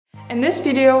In this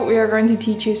video, we are going to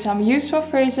teach you some useful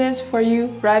phrases for you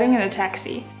riding in a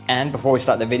taxi. And before we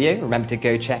start the video, remember to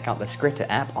go check out the Skritter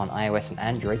app on iOS and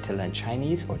Android to learn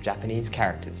Chinese or Japanese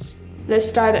characters. Let's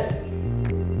start it.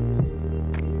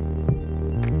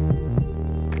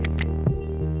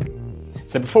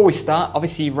 So before we start,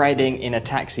 obviously riding in a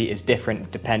taxi is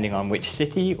different depending on which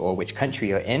city or which country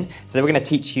you're in. So we're going to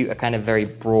teach you a kind of very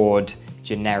broad,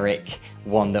 generic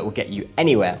one that will get you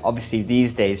anywhere. Obviously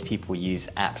these days people use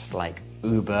apps like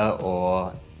Uber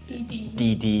or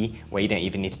Didi, where you don't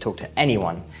even need to talk to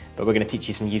anyone. But we're going to teach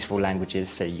you some useful languages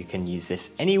so you can use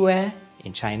this anywhere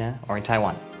in China or in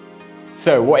Taiwan.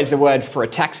 So what is the word for a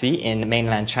taxi in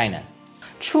mainland China?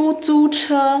 出租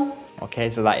车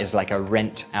Okay, so that is like a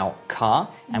rent out car.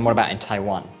 And what about in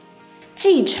Taiwan?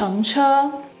 计程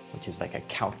车 Which is like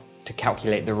to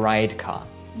calculate the ride car.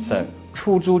 So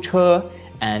出租车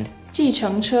and 计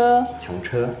程车 乘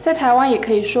车. 在台湾也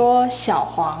可以说小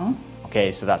黄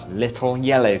Okay, so that's little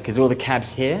yellow, because all the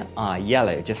cabs here are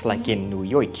yellow, just like in New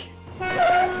York.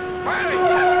 Hey,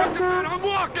 I'm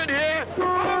walking here!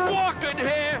 I'm walking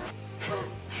here!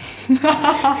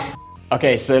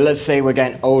 Okay, so let's say we're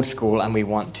going old school and we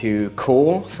want to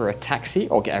call for a taxi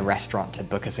or get a restaurant to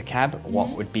book us a cab.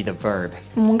 What would be the verb?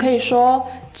 我们可以说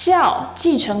叫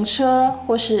计程车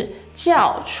或是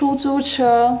叫出租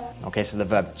车 Okay, so the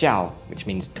verb 叫, which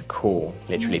means to call,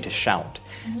 literally to shout.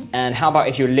 And how about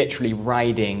if you're literally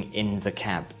riding in the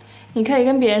cab? 你可以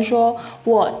跟别人说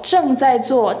我正在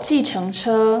坐计程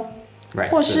车 Right,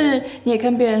 或是你也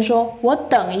跟别人说我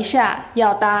等一下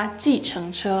要搭计程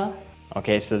车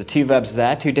Okay, so the two verbs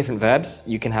there, two different verbs.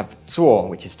 You can have 坐,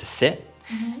 which is to sit,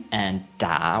 and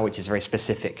搭, which is very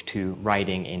specific to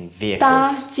riding in 搭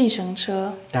vehicles. 计程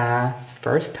车 Da,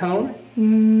 first tone?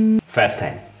 First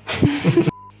tone.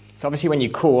 So obviously when you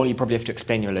call, you probably have to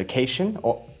explain your location,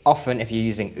 or often if you're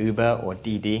using Uber or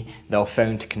Didi, they'll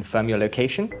phone to confirm your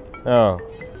location. Oh,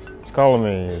 it's calling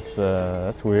me.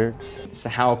 That's weird. So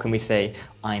how can we say,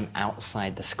 I'm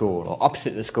outside the school, or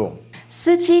opposite the school?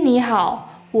 司机你好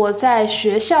我在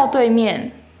学校对面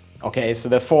Okay, so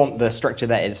the structure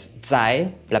there is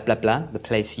在 blah blah blah, the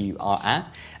place you are at,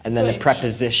 and then the 对面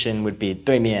preposition would be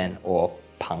对面 or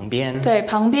旁边. 对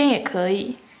旁边也可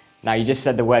以 Now you just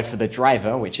said the word for the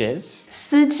driver, which is,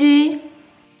 司机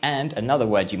and another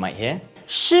word you might hear,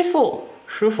 师傅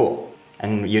师傅.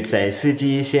 And you'd say 司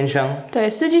机先生, 对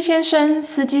司机先生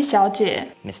司机小姐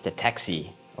Mr. Taxi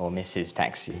or Mrs.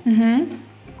 Taxi.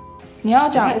 你要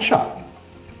讲上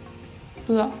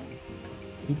不知道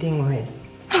一定会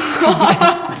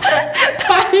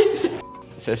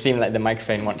So it seemed like the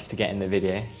microphone wants to get in the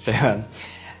video. So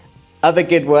other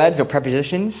good words or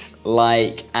prepositions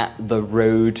like at the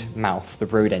road mouth, the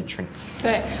road entrance.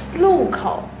 对路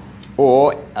口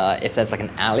Or if there's like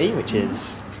an alley, which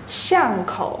is, 巷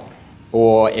口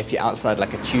or if you're outside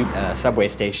like a subway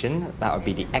station, that would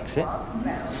be the exit.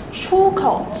 出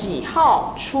口几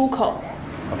号出口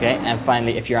Okay, and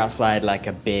finally, if you're outside like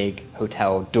a big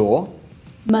hotel door,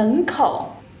 门口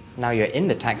now you're in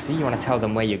the taxi, you want to tell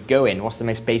them where you're going. What's the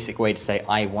most basic way to say,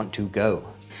 I want to go?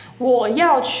 我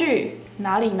要去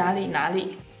哪里哪里哪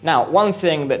里 Now, one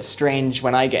thing that's strange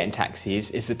when I get in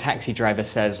taxis is the taxi driver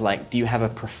says like, do you have a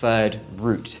preferred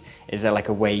route? Is there like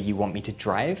a way you want me to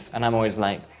drive? And I'm always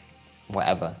like,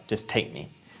 whatever, just take me.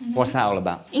 What's that all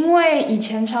about? 因为以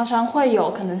前常常会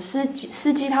有可能司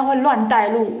机他会乱带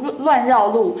路、乱绕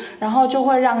路，然后就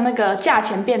会让那个价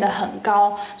钱变得很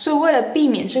高。所以为了避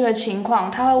免这个情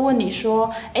况，他会问你说：“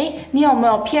哎，你有没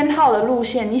有偏好的路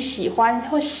线？你喜欢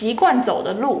或习惯走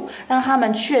的路？”让他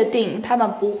们确定他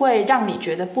们不会让你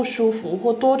觉得不舒服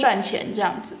或多赚钱这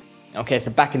样子。 Okay, so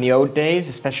back in the old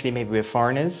days, especially maybe with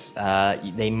foreigners,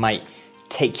 they might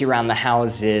take you around the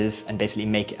houses and basically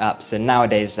make it up. So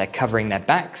nowadays they're covering their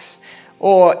backs.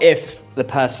 Or if the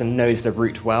person knows the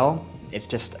route well, it's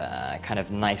just kind of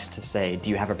nice to say, do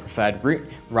you have a preferred route?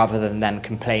 Rather than them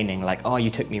complaining like, oh, you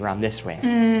took me around this way.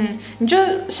 你就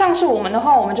像是我们的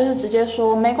话，我们就是直接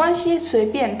说没关系，随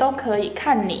便都可以，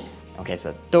看你。 Okay,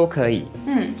 so 都可以,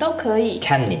都可以，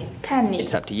看你,看你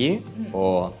it's up to you,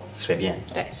 or 随便,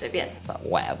对，随便。 so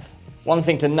whatever. One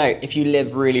thing to note, if you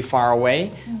live really far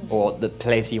away, or the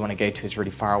place you want to go to is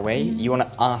really far away, you want to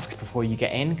ask before you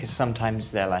get in, because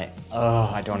sometimes they're like,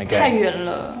 oh, I don't want to 太 go. 远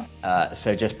了，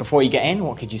 So just before you get in,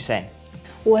 what could you say?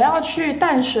 我要去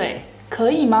淡水，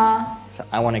可以吗？ So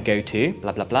I want to go to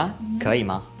blah blah blah, 可以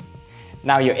吗?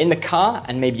 Now you're in the car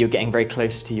and maybe you're getting very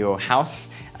close to your house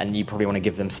and you probably want to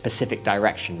give them specific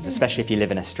directions, especially if you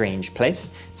live in a strange place.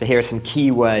 So here are some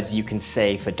key words you can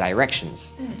say for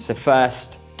directions. So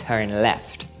first, turn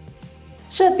left.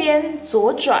 这边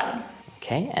左转，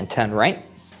 Okay, and turn right.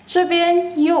 这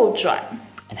边右转。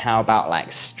And how about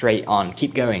like straight on?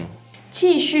 Keep going.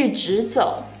 继续直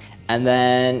走。And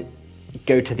then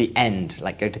go to the end,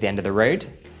 like go to the end of the road.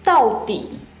 到底。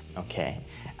Okay.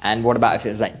 And what about if it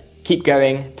was like keep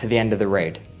going to the end of the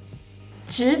road?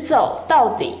 直走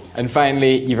到底。And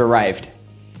finally, you've arrived.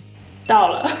 到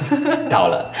了。到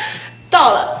了。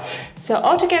到了。So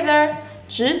all together,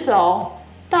 直走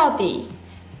到底，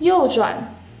右转，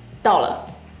到了。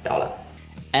到了。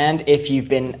And if you've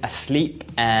been asleep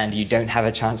and you don't have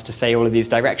a chance to say all of these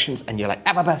directions and you're like,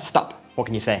 stop, what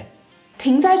can you say?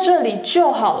 停在这里就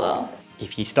好了。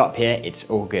If you stop here, it's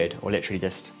all good. Or literally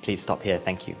just, please stop here,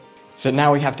 thank you. So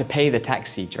now we have to pay the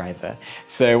taxi driver.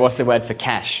 So what's the word for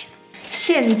cash?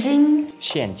 现金。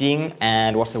现金.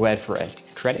 And what's the word for a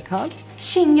credit card?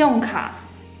 信用卡。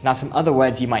Now some other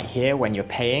words you might hear when you're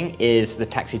paying is the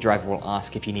taxi driver will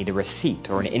ask if you need a receipt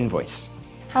or an invoice.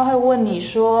 他会问你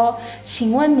说，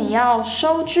请问你要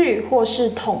收据或是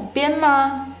统编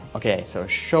吗？ Okay, so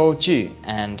收据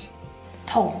and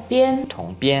统编。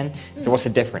统编. So what's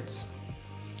the difference?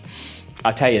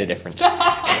 I'll tell you the difference.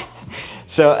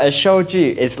 So a 收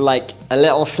据 is like a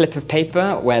little slip of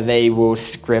paper where they will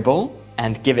scribble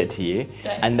and give it to you,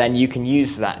 and then you can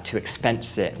use that to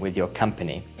expense it with your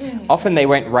company. Often they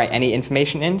won't write any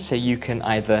information in, so you can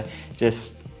either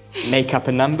just make up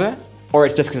a number, or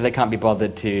it's just because they can't be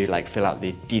bothered to like fill out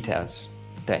the details.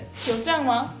 对。有这样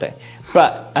吗？对。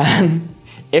But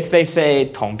if they say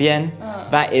统编,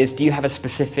 that is, do you have a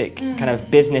specific kind of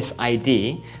business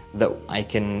ID that I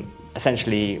can,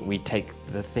 essentially, we take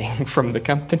the thing from the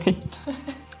company?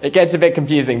 It gets a bit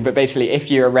confusing, but basically, if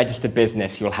you're a registered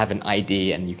business, you'll have an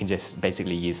ID and you can just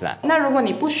basically use that. 那如果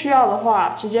你不需要的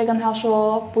话，直接跟他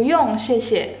说不用，谢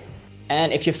谢。And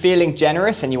if you're feeling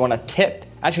generous and you want to tip,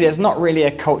 actually, there's not really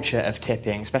a culture of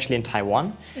tipping, especially in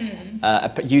Taiwan.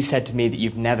 You said to me that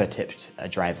you've never tipped a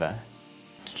driver.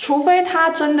 除非他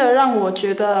真的让我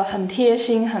觉得很贴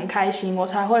心、很开心，我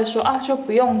才会说啊，就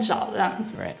不用找这样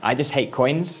子。Right. I just hate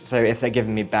coins, so if they're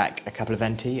giving me back a couple of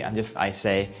NT, I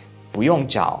say 不用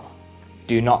找.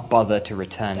 Do not bother to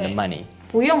return the money.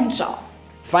 不用找.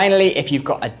 Finally, if you've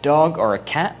got a dog or a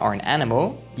cat or an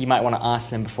animal, you might want to ask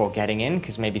them before getting in,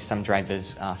 because maybe some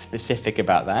drivers are specific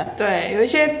about that. 对，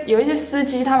有一些司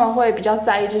机他们会比较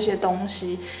在意这些东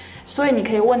西，所以你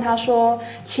可以问他说：“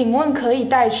请问可以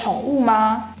带宠物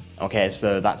吗？” Okay,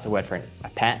 so that's the word for a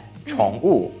pet. 宠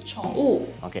物. 宠物.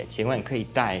 Okay, 请问可以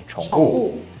带宠物宠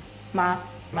物吗？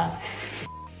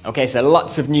 Okay, so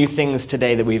lots of new things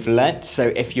today that we've learnt. So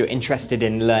if you're interested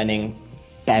in learning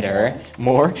better,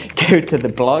 more, go to the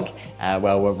blog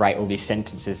where we'll write all these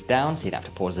sentences down so you don't have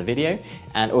to pause the video.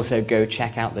 And also go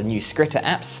check out the new Skritter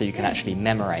apps so you can actually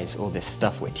memorize all this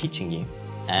stuff we're teaching you.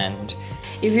 And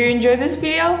if you enjoyed this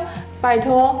video, 拜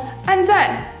托按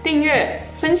赞、订阅、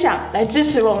分享来支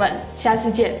持我们，下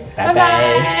次见，拜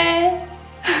拜。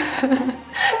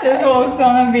This was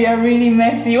gonna be a really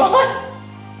messy one.